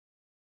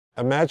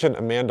Imagine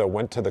Amanda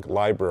went to the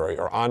library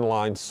or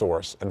online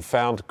source and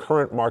found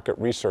current market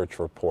research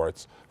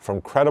reports from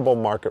credible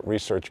market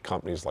research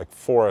companies like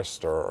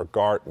Forrester or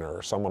Gartner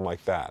or someone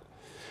like that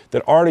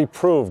already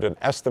proved an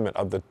estimate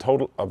of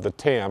the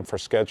TAM for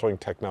scheduling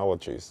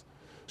technologies.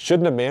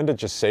 Shouldn't Amanda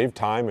just save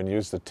time and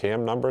use the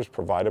TAM numbers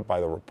provided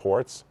by the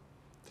reports?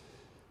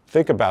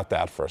 Think about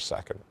that for a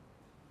second.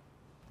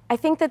 I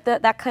think that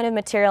that kind of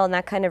material and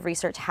that kind of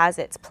research has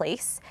its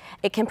place.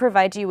 It can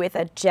provide you with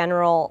a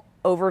general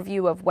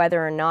overview of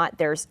whether or not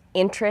there's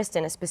interest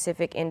in a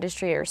specific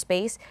industry or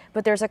space,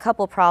 but there's a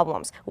couple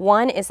problems.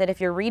 One is that if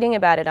you're reading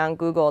about it on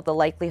Google, the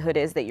likelihood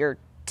is that you're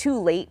too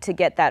late to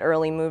get that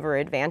early mover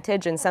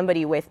advantage, and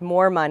somebody with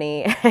more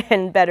money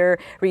and better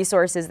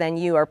resources than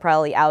you are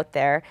probably out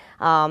there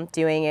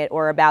doing it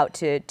or about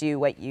to do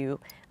what you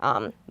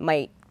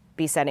might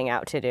be setting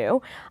out to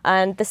do.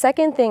 And the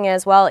second thing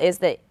as well is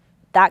that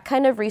that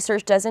kind of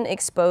research doesn't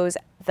expose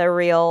the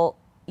real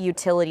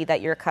utility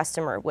that your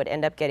customer would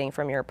end up getting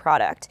from your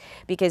product,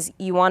 because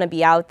you want to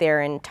be out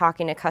there and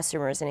talking to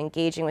customers and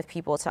engaging with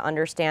people to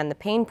understand the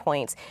pain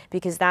points,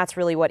 because that's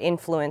really what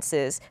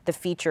influences the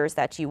features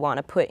that you want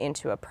to put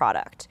into a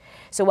product.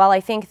 So while I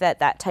think that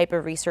that type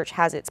of research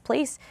has its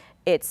place,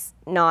 it's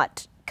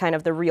not kind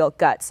of the real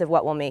guts of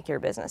what will make your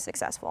business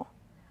successful.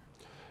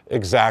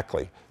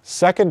 Exactly.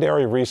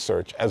 Secondary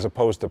research, as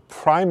opposed to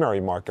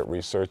primary market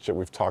research that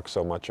we've talked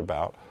so much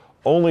about,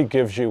 only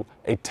gives you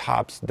a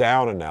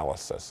tops-down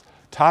analysis.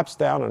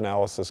 Tops-down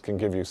analysis can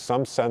give you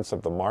some sense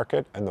of the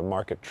market and the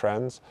market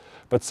trends,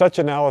 but such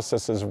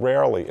analysis is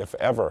rarely, if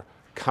ever,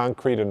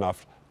 concrete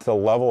enough to the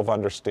level of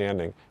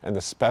understanding and the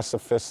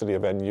specificity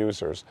of end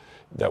users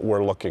that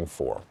we're looking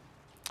for.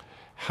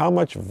 How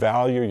much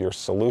value your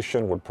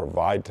solution would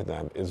provide to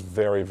them is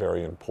very,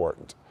 very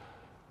important.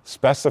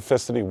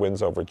 Specificity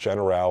wins over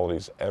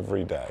generalities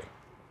every day.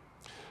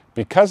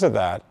 Because of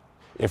that,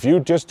 if you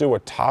just do a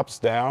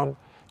tops-down,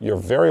 you're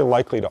very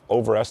likely to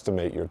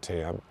overestimate your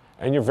TAM,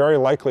 and you're very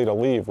likely to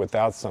leave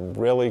without some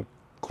really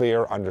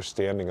clear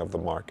understanding of the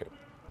market.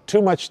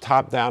 Too much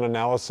top-down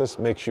analysis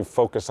makes you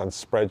focus on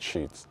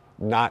spreadsheets,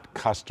 not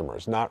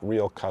customers, not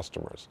real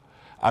customers.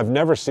 I've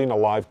never seen a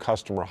live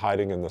customer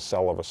hiding in the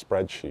cell of a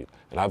spreadsheet,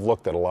 and I've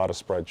looked at a lot of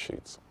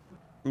spreadsheets.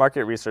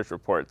 Market research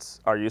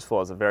reports are useful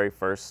as a very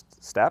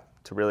first step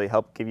to really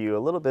help give you a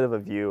little bit of a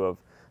view of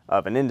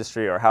an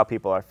industry or how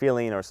people are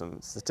feeling or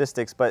some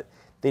statistics, but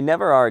they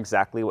never are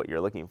exactly what you're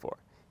looking for.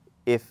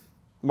 If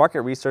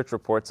market research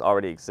reports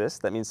already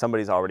exist, that means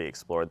somebody's already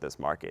explored this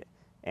market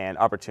and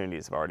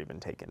opportunities have already been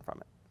taken from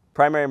it.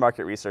 Primary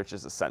market research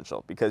is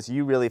essential because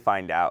you really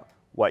find out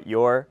what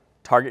your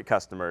target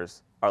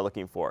customers are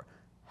looking for.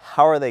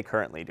 How are they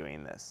currently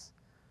doing this?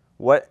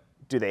 What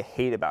do they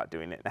hate about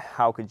doing it? And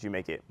how could you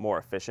make it more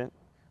efficient,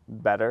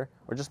 better,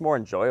 or just more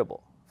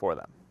enjoyable for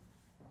them?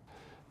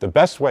 The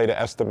best way to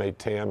estimate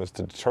TAM is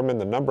to determine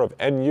the number of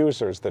end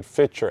users that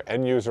fit your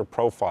end user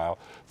profile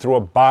through a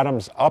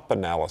bottoms-up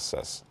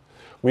analysis.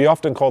 We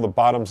often call the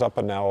bottoms-up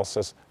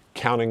analysis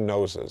counting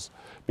noses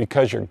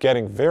because you're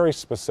getting very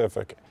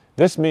specific.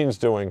 This means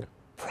doing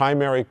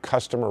primary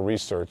customer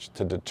research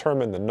to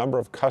determine the number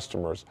of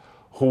customers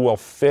who will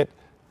fit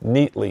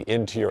neatly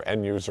into your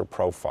end user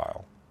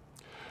profile.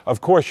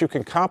 Of course, you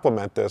can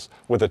complement this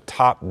with a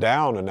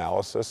top-down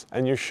analysis,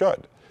 and you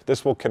should.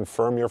 This will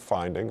confirm your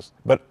findings,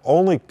 but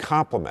only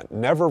complement,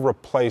 never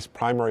replace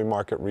primary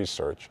market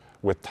research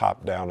with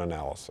top-down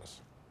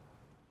analysis.